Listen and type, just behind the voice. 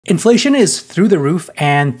Inflation is through the roof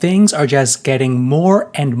and things are just getting more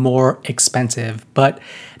and more expensive, but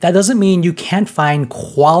that doesn't mean you can't find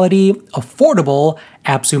quality, affordable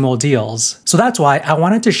AppSumo deals. So that's why I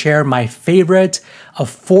wanted to share my favorite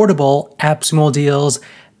affordable AppSumo deals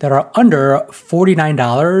that are under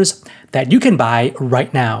 $49 that you can buy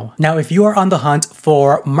right now. Now, if you are on the hunt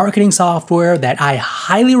for marketing software that I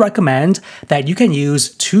highly recommend that you can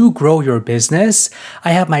use to grow your business,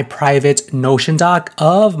 I have my private Notion doc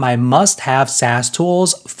of my must-have SaaS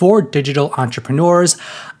tools for digital entrepreneurs.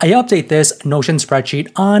 I update this Notion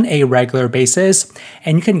spreadsheet on a regular basis,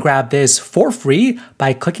 and you can grab this for free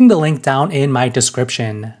by clicking the link down in my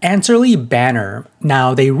description. Answerly Banner.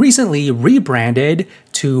 Now, they recently rebranded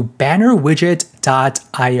to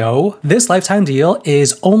bannerwidget.io. This lifetime deal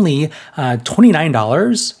is only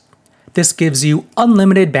 $29. This gives you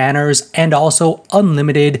unlimited banners and also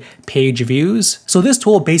unlimited page views. So this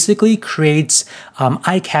tool basically creates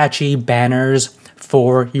eye-catchy banners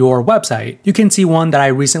for your website. You can see one that I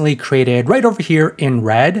recently created right over here in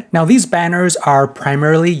red. Now these banners are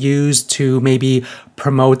primarily used to maybe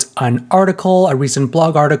promote an article, a recent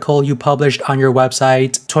blog article you published on your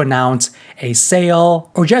website, to announce a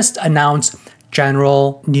sale, or just announce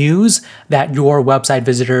general news that your website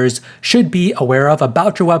visitors should be aware of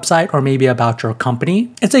about your website or maybe about your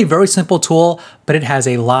company. It's a very simple tool, but it has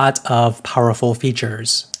a lot of powerful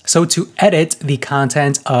features. So to edit the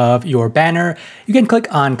content of your banner, you can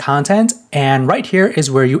click on content, and right here is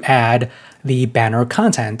where you add the banner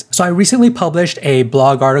content. So I recently published a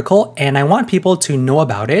blog article and I want people to know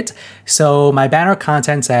about it. So my banner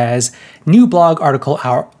content says, new blog article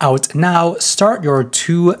out now, start your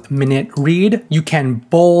 2-minute read. You can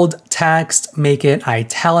bold text, make it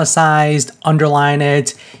italicized, underline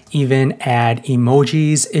it, even add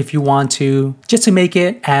emojis if you want to, just to make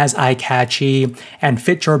it as eye-catchy and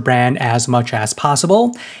fit your brand as much as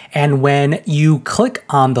possible. And when you click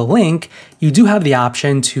on the link, you do have the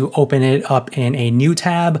option to open it up in a new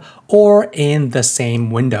tab or in the same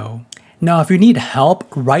window. Now, if you need help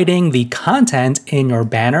writing the content in your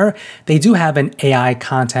banner, they do have an AI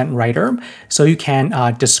content writer. So you can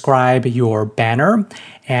describe your banner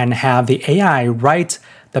and have the AI write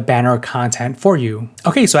the banner content for you.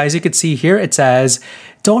 Okay, so as you can see here, it says,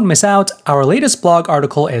 don't miss out, our latest blog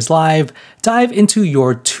article is live. Dive into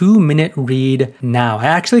your 2-minute read now. I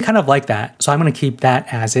actually kind of like that, so I'm gonna keep that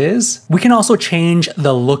as is. We can also change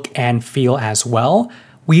the look and feel as well.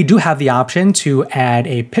 We do have the option to add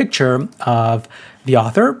a picture of the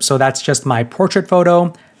author. So that's just my portrait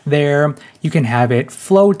photo there. You can have it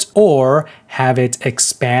float or have it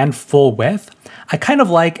expand full width. I kind of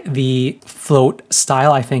like the float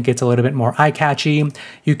style. I think it's a little bit more eye-catchy.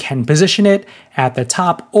 You can position it at the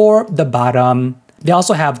top or the bottom. They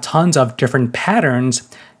also have tons of different patterns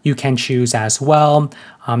you can choose as well.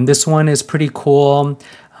 This one is pretty cool.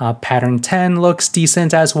 Pattern 10 looks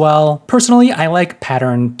decent as well. Personally, I like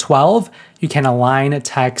pattern 12. You can align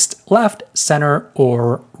text left, center,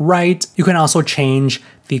 or right. You can also change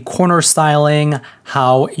the corner styling,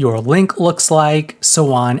 how your link looks like,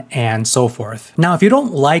 so on and so forth. Now, if you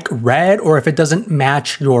don't like red or if it doesn't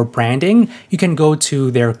match your branding, you can go to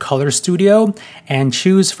their color studio and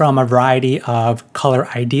choose from a variety of color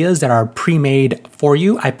ideas that are pre-made for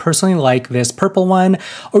you. I personally like this purple one,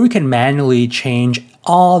 or you can manually change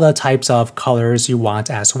all the types of colors you want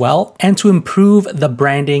as well. And to improve the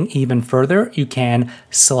branding even further, you can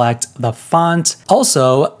select the font.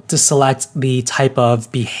 Also, to select the type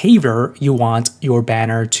of behavior you want your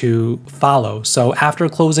banner to follow. So after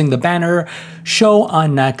closing the banner, show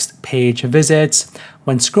on next page visits.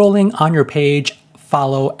 When scrolling on your page,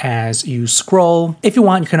 follow as you scroll. If you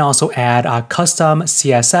want, you can also add a custom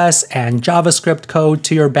CSS and JavaScript code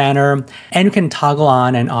to your banner, and you can toggle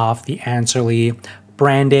on and off the Answerly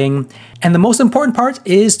branding. And the most important part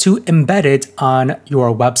is to embed it on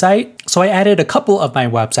your website. So I added a couple of my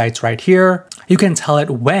websites right here. You can tell it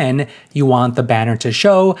when you want the banner to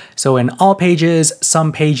show. So in all pages,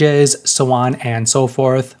 some pages, so on and so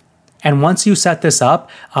forth. And once you set this up,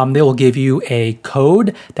 they will give you a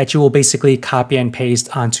code that you will basically copy and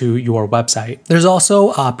paste onto your website. There's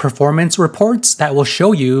also performance reports that will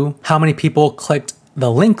show you how many people clicked the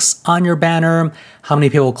links on your banner, how many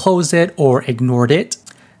people closed it or ignored it.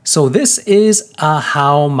 So this is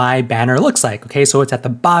how my banner looks like. Okay, so it's at the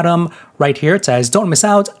bottom right here. It says, don't miss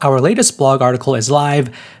out, our latest blog article is live.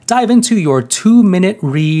 Dive into your 2-minute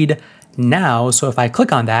read now. So if I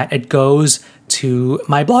click on that, it goes to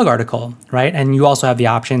my blog article, right? And you also have the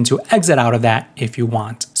option to exit out of that if you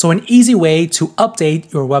want. So an easy way to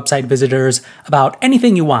update your website visitors about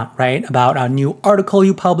anything you want, right? About a new article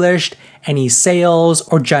you published, any sales,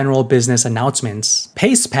 or general business announcements.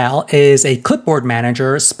 PastePal is a clipboard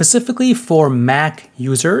manager specifically for Mac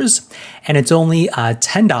users, and it's only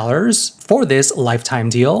 $10 for this lifetime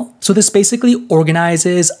deal. So this basically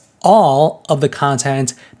organizes all of the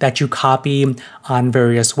content that you copy on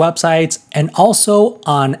various websites and also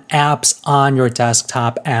on apps on your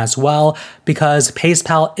desktop as well, because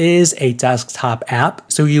PastePal is a desktop app.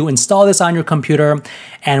 So you install this on your computer,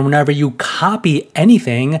 and whenever you copy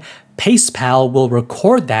anything, PastePal will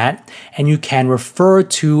record that, and you can refer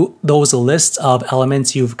to those lists of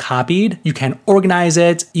elements you've copied. You can organize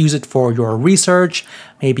it, use it for your research,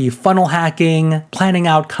 maybe funnel hacking, planning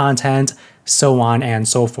out content, so on and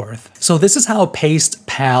so forth. So this is how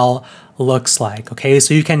PastePal looks like, okay?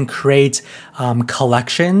 So you can create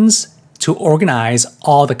collections to organize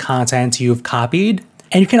all the content you've copied.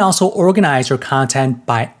 And you can also organize your content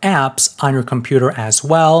by apps on your computer as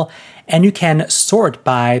well. And you can sort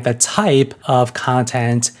by the type of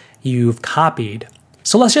content you've copied.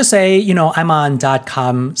 So let's just say, I'm on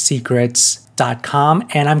 .comsecrets.com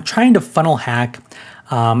and I'm trying to funnel hack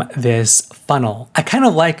this funnel. I kind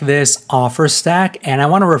of like this offer stack and I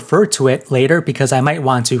want to refer to it later because I might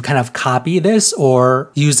want to kind of copy this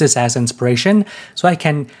or use this as inspiration. So I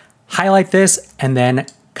can highlight this and then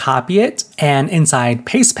copy it. And inside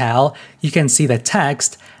PastePal, you can see the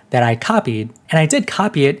text that I copied. And I did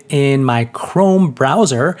copy it in my Chrome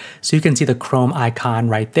browser. So you can see the Chrome icon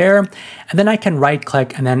right there. And then I can right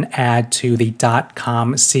click and then add to the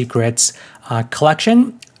 .com secrets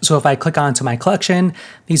collection. So if I click onto my collection,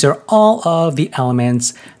 these are all of the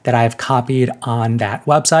elements that I've copied on that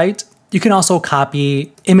website. You can also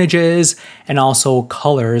copy images and also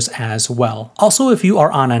colors as well. Also, if you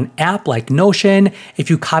are on an app like Notion, if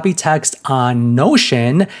you copy text on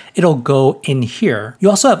Notion, it'll go in here. You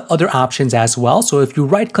also have other options as well. So if you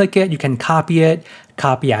right click it, you can copy it,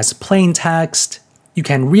 copy as plain text. You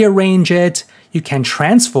can rearrange it. You can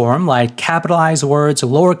transform, like capitalize words,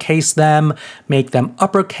 lowercase them, make them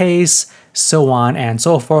uppercase, so on and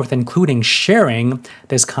so forth, including sharing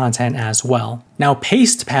this content as well. Now,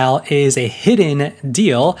 PastePal is a hidden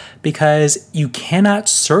deal because you cannot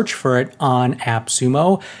search for it on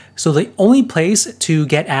AppSumo. So the only place to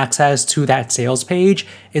get access to that sales page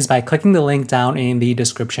is by clicking the link down in the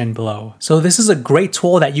description below. So this is a great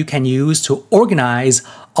tool that you can use to organize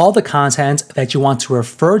all the content that you want to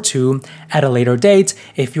refer to at a later date.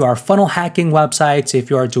 If you are funnel hacking websites, if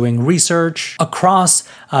you are doing research across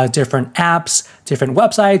different apps, different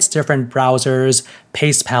websites, different browsers,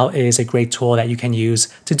 PastePal is a great tool that you can use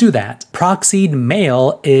to do that.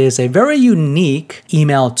 ProxiedMail is a very unique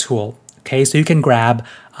email tool. Okay, so you can grab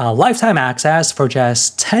lifetime access for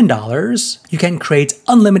just $10. You can create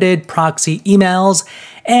unlimited proxy emails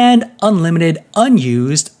and unlimited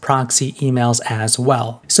unused proxy emails as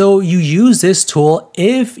well. So you use this tool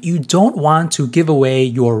if you don't want to give away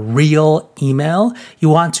your real email. You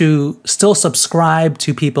want to still subscribe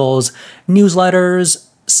to people's newsletters,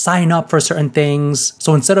 sign up for certain things.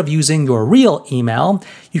 So instead of using your real email,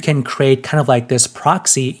 you can create kind of like this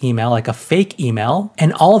proxy email, like a fake email,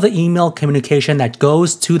 and all the email communication that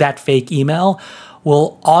goes to that fake email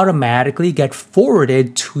will automatically get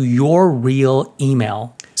forwarded to your real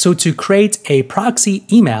email. So to create a proxy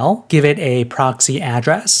email, give it a proxy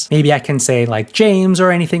address. Maybe I can say like James or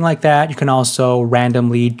anything like that. You can also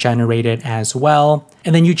randomly generate it as well.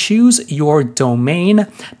 And then you choose your domain.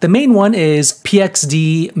 The main one is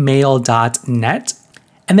pxdmail.net.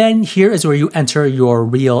 And then here is where you enter your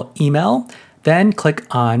real email. Then click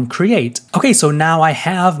on create. Okay, so now I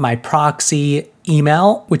have my proxy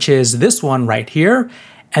email, which is this one right here.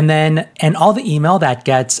 And all the email that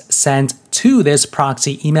gets sent to this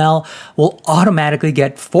proxy email will automatically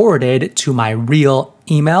get forwarded to my real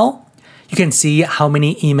email. You can see how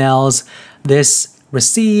many emails this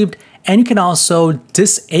received, and you can also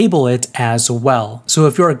disable it as well. So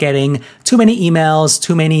if you're getting too many emails,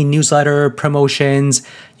 too many newsletter promotions,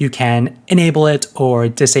 you can enable it or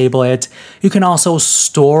disable it. You can also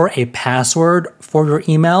store a password for your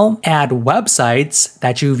email, add websites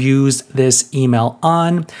that you've used this email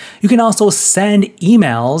on. You can also send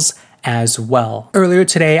emails as well. Earlier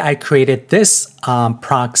today, I created this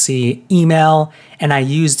proxy email and I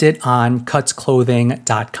used it on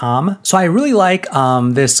cutsclothing.com. So I really like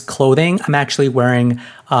this clothing. I'm actually wearing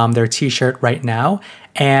their t-shirt right now.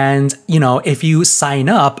 And if you sign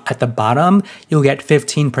up at the bottom, you'll get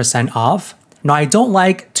 15% off. Now, I don't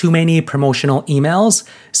like too many promotional emails,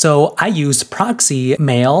 so I use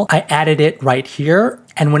ProxiedMail. I added it right here,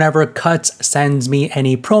 and whenever Cuts sends me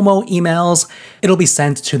any promo emails, it'll be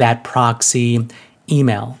sent to that proxy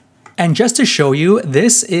email. And just to show you,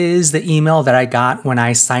 this is the email that I got when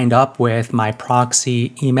I signed up with my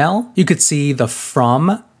proxy email. You could see the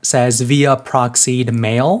from says via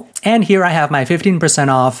ProxiedMail. And here I have my 15%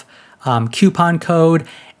 off coupon code.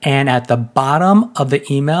 And at the bottom of the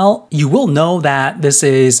email, you will know that this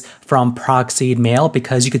is from ProxiedMail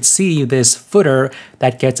because you could see this footer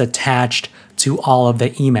that gets attached to all of the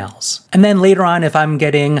emails. And then later on, if I'm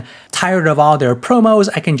getting tired of all their promos,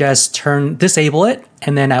 I can just disable it,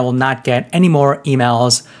 and then I will not get any more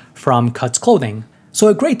emails from Cuts Clothing. So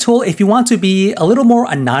a great tool if you want to be a little more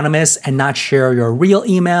anonymous and not share your real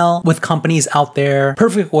email with companies out there.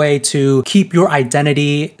 Perfect way to keep your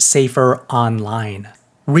identity safer online.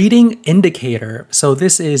 Reading indicator. So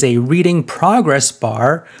this is a reading progress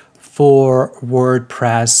bar for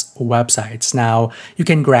WordPress websites. Now, you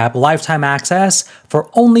can grab lifetime access for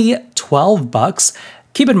only $12.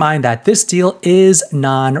 Keep in mind that this deal is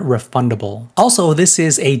non-refundable. Also, this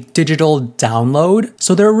is a digital download,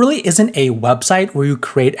 so there really isn't a website where you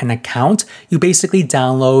create an account. You basically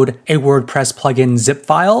download a WordPress plugin zip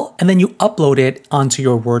file, and then you upload it onto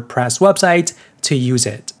your WordPress website to use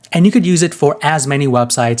it. And you could use it for as many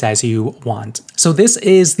websites as you want. So this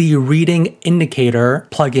is the reading indicator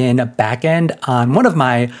plugin backend on one of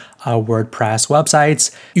my WordPress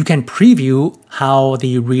websites. You can preview how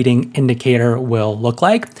the reading indicator will look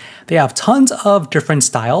like. They have tons of different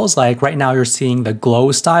styles. Like right now you're seeing the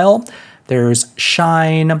glow style. There's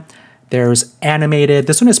shine, there's animated.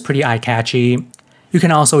 This one is pretty eye-catchy. You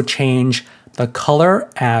can also change the color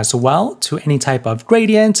as well to any type of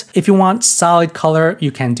gradient. If you want solid color,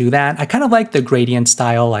 you can do that. I kind of like the gradient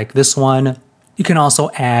style like this one. You can also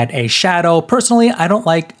add a shadow. Personally, I don't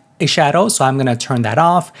like a shadow, so I'm gonna turn that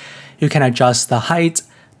off. You can adjust the height,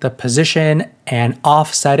 the position, and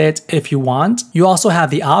offset it if you want. You also have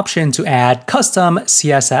the option to add custom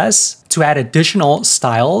CSS to add additional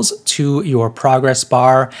styles to your progress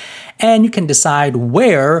bar, and you can decide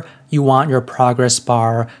where you want your progress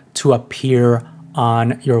bar to appear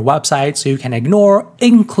on your website. So you can ignore,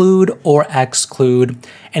 include, or exclude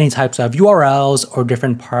any types of URLs or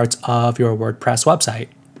different parts of your WordPress website.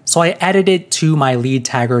 So I added it to my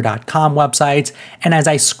leadtagger.com website. And as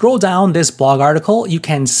I scroll down this blog article, you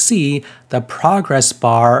can see the progress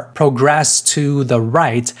bar progress to the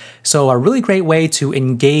right. So a really great way to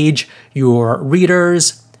engage your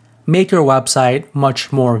readers, make your website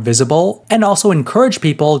much more visible, and also encourage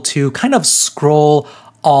people to kind of scroll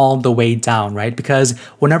all the way down, right? Because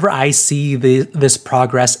whenever I see this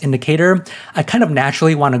progress indicator, I kind of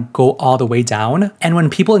naturally want to go all the way down. And when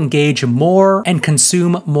people engage more and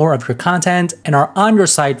consume more of your content and are on your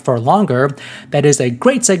site for longer, that is a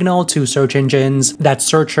great signal to search engines that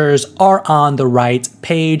searchers are on the right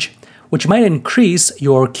page, which might increase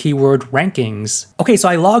your keyword rankings. Okay, so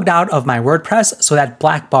I logged out of my WordPress, so that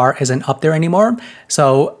black bar isn't up there anymore.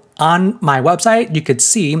 So on my website, you could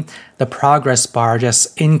see the progress bar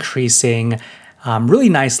just increasing really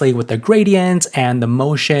nicely with the gradient and the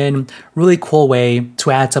motion. Really cool way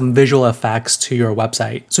to add some visual effects to your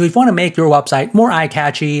website. So if you want to make your website more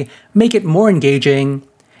eye-catchy, make it more engaging,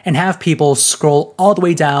 and have people scroll all the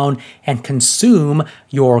way down and consume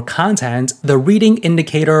your content, the Reading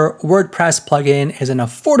Indicator WordPress plugin is an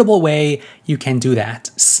affordable way you can do that.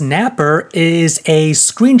 Xnapper is a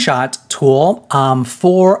screenshot tool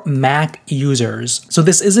for Mac users. So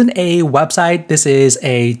this isn't a website, this is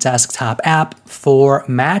a desktop app for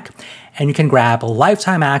Mac, and you can grab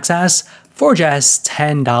lifetime access for just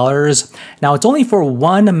 $10. Now it's only for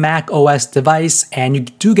one Mac OS device and you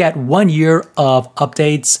do get 1 year of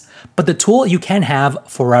updates, but the tool you can have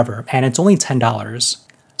forever and it's only $10.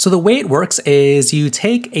 So the way it works is you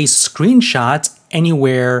take a screenshot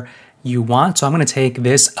anywhere you want. So I'm gonna take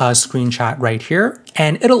this screenshot right here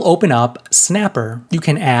and it'll open up Xnapper. You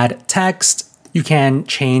can add text, you can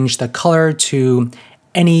change the color to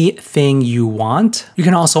anything you want. You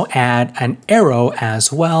can also add an arrow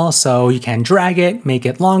as well. So you can drag it, make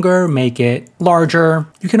it longer, make it larger.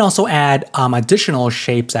 You can also add additional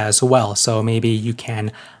shapes as well. So maybe you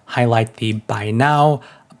can highlight the Buy Now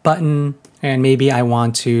button, and maybe I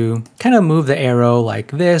want to kind of move the arrow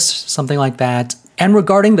like this, something like that. And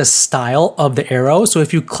regarding the style of the arrow, so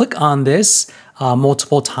if you click on this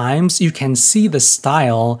multiple times, you can see the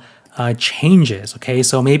style changes, okay?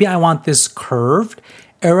 So maybe I want this curved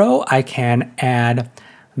arrow, I can add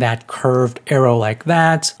that curved arrow like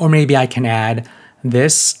that, or maybe I can add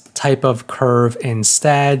this type of curve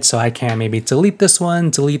instead. So I can maybe delete this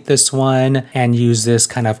one, and use this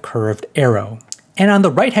kind of curved arrow. And on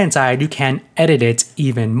the right-hand side, you can edit it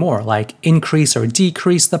even more, like increase or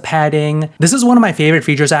decrease the padding. This is one of my favorite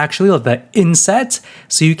features actually, of the inset.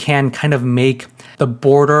 So you can kind of make the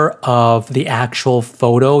border of the actual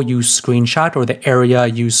photo you screenshot or the area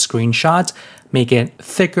you screenshot, make it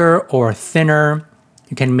thicker or thinner.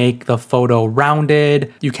 You can make the photo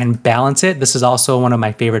rounded. You can balance it. This is also one of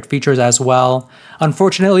my favorite features as well.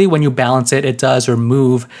 Unfortunately, when you balance it, it does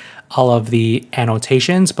remove all of the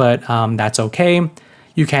annotations, but that's okay.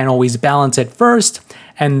 You can always balance it first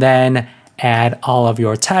and then add all of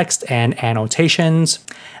your text and annotations.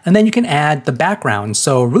 And then you can add the background.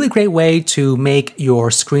 So really great way to make your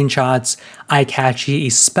screenshots eye-catchy,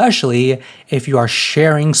 especially if you are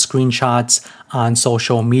sharing screenshots on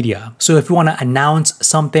social media. So if you want to announce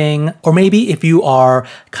something, or maybe if you are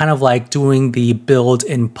kind of like doing the build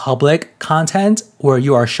in public content where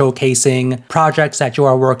you are showcasing projects that you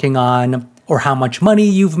are working on, or how much money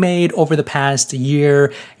you've made over the past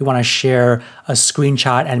year, you want to share a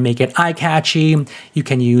screenshot and make it eye-catchy, you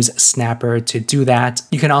can use Xnapper to do that.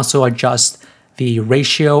 You can also adjust the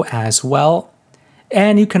ratio as well.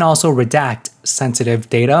 And you can also redact sensitive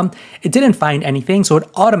data. It didn't find anything, so it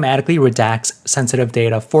automatically redacts sensitive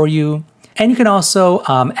data for you. And you can also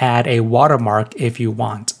add a watermark if you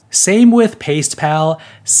want. Same with PastePal,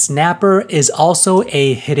 Xnapper is also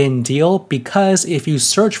a hidden deal because if you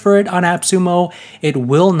search for it on AppSumo, it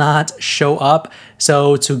will not show up.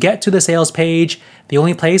 So to get to the sales page, the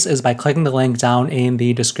only place is by clicking the link down in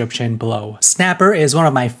the description below. Xnapper is one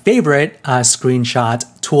of my favorite screenshot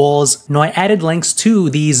tools. Now I added links to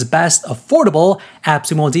these best affordable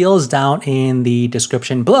AppSumo deals down in the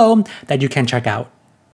description below that you can check out.